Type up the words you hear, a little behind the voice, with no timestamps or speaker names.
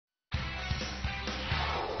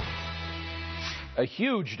A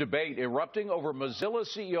huge debate erupting over Mozilla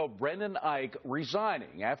CEO Brendan Eich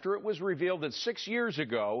resigning after it was revealed that 6 years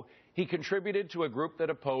ago he contributed to a group that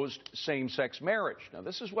opposed same-sex marriage. Now,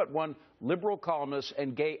 this is what one liberal columnist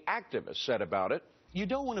and gay activist said about it. You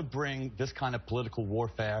don't want to bring this kind of political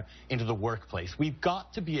warfare into the workplace. We've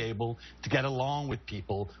got to be able to get along with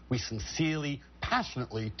people we sincerely,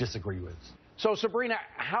 passionately disagree with. So, Sabrina,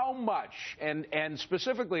 how much and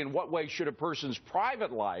specifically in what way should a person's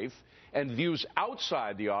private life and views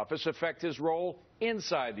outside the office affect his role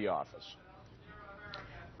inside the office?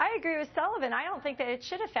 I agree with Sullivan. I don't think that it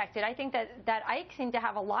should affect it. I think that Ike seemed to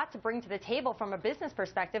have a lot to bring to the table from a business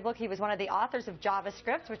perspective. Look, he was one of the authors of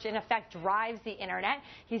JavaScript, which in effect drives the internet.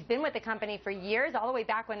 He's been with the company for years, all the way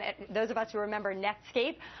back when, those of us who remember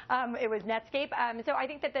Netscape, it was Netscape. So I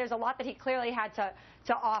think that there's a lot that he clearly had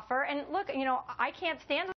to offer. And look, you know, I can't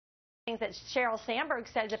stand things that Sheryl Sandberg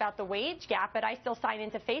says about the wage gap, but I still sign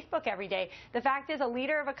into Facebook every day. The fact is, a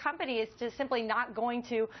leader of a company is just simply not going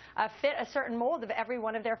to fit a certain mold of every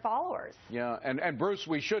one of their followers. Yeah, and Bruce,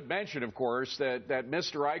 we should mention, of course, that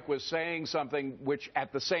Mr. Ike was saying something which,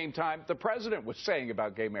 at the same time, the president was saying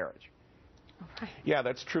about gay marriage. Yeah,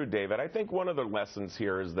 that's true, David. I think one of the lessons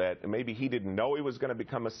here is that maybe he didn't know he was going to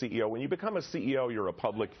become a CEO. When you become a CEO, you're a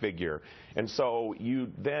public figure, and so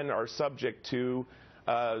you then are subject to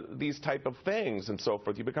these type of things and so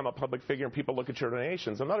forth. You become a public figure and people look at your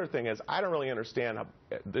donations. Another thing is, I don't really understand how,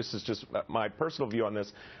 this is just my personal view on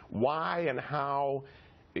this, why and how,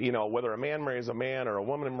 you know, whether a man marries a man or a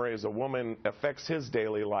woman marries a woman affects his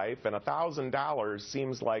daily life, and $1,000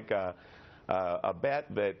 seems like a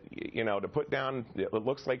bet that, you know, to put down, it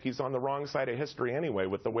looks like he's on the wrong side of history anyway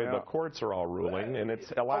with the way the courts are all ruling, and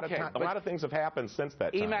it's a lot of things have happened since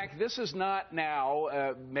that time. Emac, this is not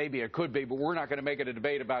now, maybe it could be, but we're not going to make it a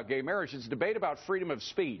debate about gay marriage. It's a debate about freedom of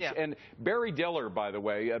speech. Yeah. And Barry Diller, by the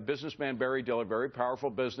way, businessman Barry Diller, very powerful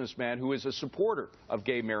businessman who is a supporter of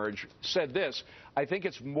gay marriage, said this: I think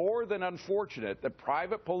it's more than unfortunate that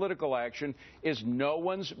private political action is no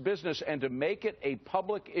one's business, and to make it a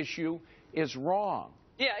public issue is wrong.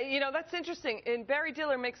 Yeah, you know, that's interesting. And Barry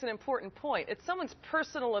Diller makes an important point. It's someone's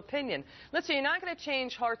personal opinion. Listen, you're not going to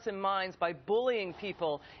change hearts and minds by bullying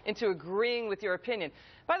people into agreeing with your opinion.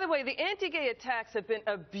 By the way, the anti-gay attacks have been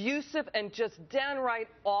abusive and just downright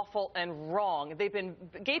awful and wrong.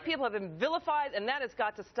 Gay people have been vilified, and that has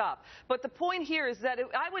got to stop. But the point here is that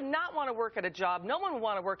I would not want to work at a job, no one would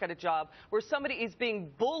want to work at a job where somebody is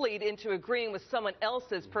being bullied into agreeing with someone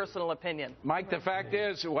else's personal opinion. Mike, the fact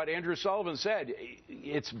is, what Andrew Sullivan said,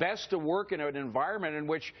 it's best to work in an environment in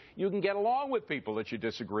which you can get along with people that you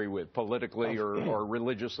disagree with politically or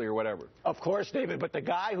religiously or whatever. Of course, David, but the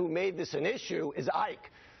guy who made this an issue is Ike.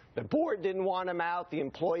 The board didn't want him out. The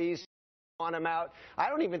employees didn't want him out. I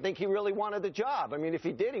don't even think he really wanted the job. I mean, if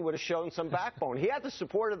he did, he would have shown some backbone. He had the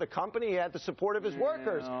support of the company. He had the support of his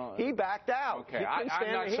workers. He backed out. Okay,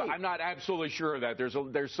 I'm not absolutely sure of that.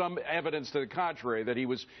 There's some evidence to the contrary that he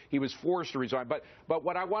was forced to resign. But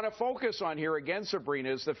what I want to focus on here again,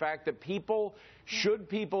 Sabrina, is the fact that should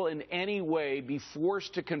people in any way be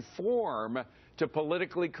forced to conform to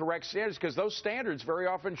politically correct standards, because those standards very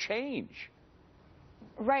often change.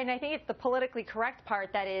 Right, and I think it's the politically correct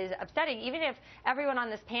part that is upsetting. Even if everyone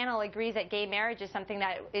on this panel agrees that gay marriage is something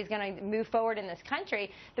that is going to move forward in this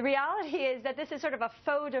country, the reality is that this is sort of a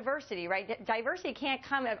faux diversity, right? Diversity can't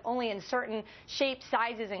come only in certain shapes,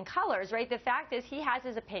 sizes, and colors, right? The fact is, he has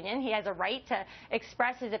his opinion. He has a right to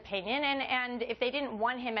express his opinion, and if they didn't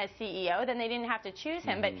want him as CEO, then they didn't have to choose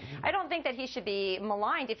him. But I don't think that he should be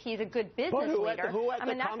maligned if he's a good business leader. Who at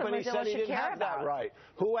the company said he didn't have that right?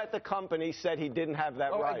 Who at the company said he didn't have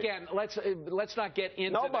that right? Again, let's not get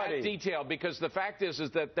into that detail, because the fact is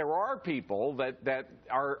that there are people that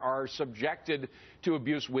are subjected to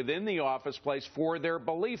abuse within the office place for their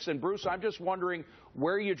beliefs. And Bruce, I'm just wondering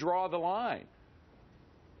where you draw the line.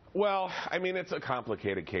 Well, I mean, it's a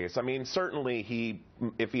complicated case. I mean, certainly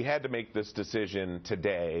if he had to make this decision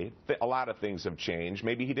today, a lot of things have changed.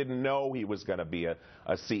 Maybe he didn't know he was going to be a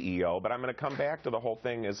CEO, but I'm going to come back to the whole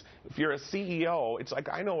thing is, if you're a CEO, it's like,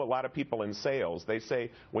 I know a lot of people in sales, they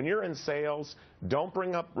say, when you're in sales, don't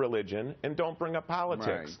bring up religion and don't bring up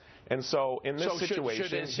politics. Right. And so in this situation,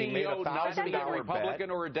 should a CEO he made a $1,000 not be a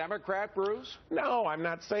Republican or a Democrat, Bruce? No, I'm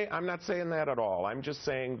not saying that at all. I'm just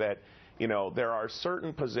saying that, you know, there are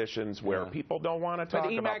certain positions where people don't want to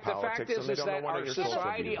talk about politics, and they don't know what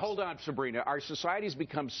society, hold on, Sabrina, our society's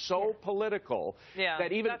become so political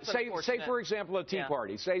that even, say for example, a Tea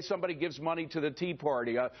Party. Say somebody gives money to the Tea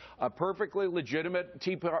Party, a perfectly legitimate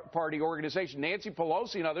Tea Party organization. Nancy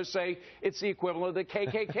Pelosi and others say it's the equivalent of the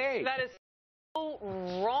KKK. That is so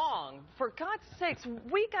wrong. for God's sakes,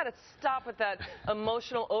 we got to stop with that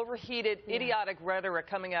emotional, overheated, idiotic rhetoric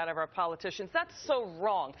coming out of our politicians. That's so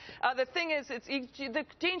wrong. The thing is, the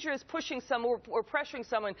danger is pushing someone or pressuring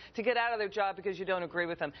someone to get out of their job because you don't agree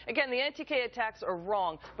with them. Again, the anti-K attacks are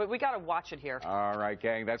wrong, but we got to watch it here. All right,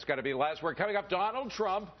 gang, that's got to be the last word. Coming up, Donald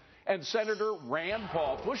Trump and Senator Rand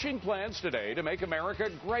Paul pushing plans today to make America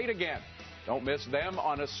great again. Don't miss them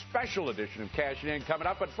on a special edition of Cashing In coming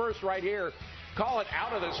up. But first, right here, call it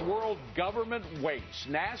out of this world government waste.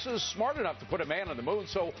 NASA's smart enough to put a man on the moon,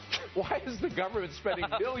 so why is the government spending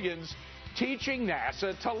millions teaching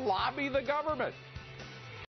NASA to lobby the government?